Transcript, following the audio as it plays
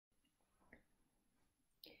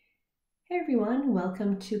Hey everyone,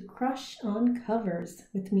 welcome to Crush on Covers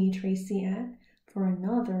with me, Tracy Ann, for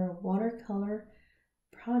another watercolor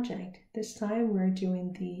project. This time we're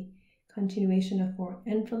doing the continuation of our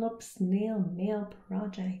envelope snail mail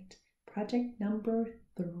project number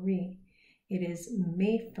 3. It is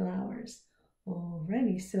Mayflowers.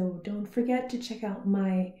 Alrighty, so don't forget to check out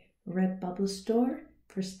my Redbubble store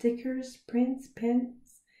for stickers, prints,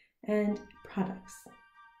 pins, and products.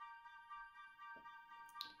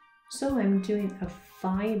 So I'm doing a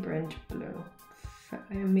vibrant blue.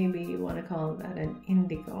 Maybe you want to call that an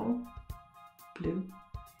indigo blue.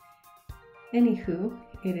 Anywho,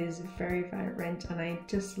 it is very vibrant and I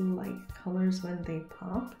just like colors when they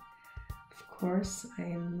pop. Of course,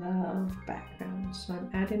 I love backgrounds, so I'm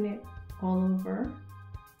adding it all over,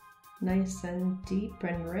 nice and deep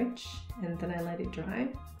and rich, and then I let it dry.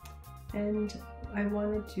 And I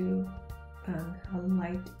want to do a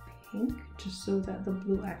light pink just so that the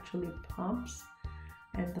blue actually pops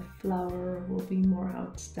and the flower will be more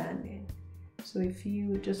outstanding. So if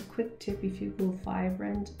you, just quick tip, if you go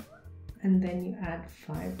vibrant and then you add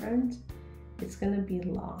vibrant, it's going to be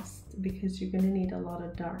lost because you're going to need a lot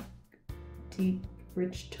of dark, deep,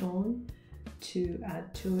 rich tone to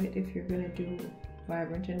add to it if you're going to do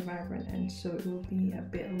vibrant, and so it will be a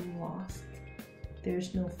bit lost.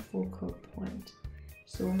 There's no focal point.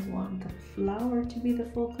 So I want the flower to be the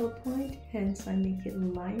focal point, hence I make it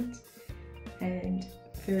light and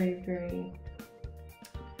very, very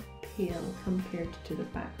pale compared to the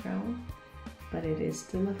background. But it is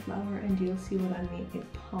still a flower and you'll see what I make,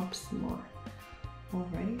 it pops more.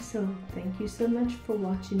 Alright, so thank you so much for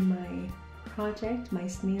watching my project, my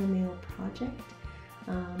snail mail project.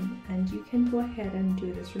 And you can go ahead and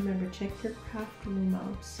do this. Remember, check your craft room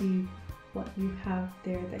out, see what you have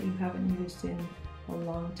there that you haven't used in a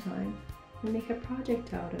long time and make a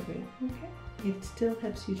project out of it. Okay, it still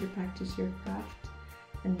helps you to practice your craft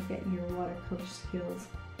and get your watercolor skills,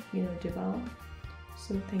 developed.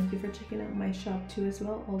 So thank you for checking out my shop too as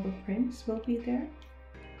well. All the prints will be there,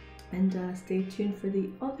 and stay tuned for the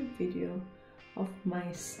other video of my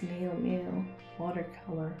snail mail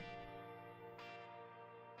watercolor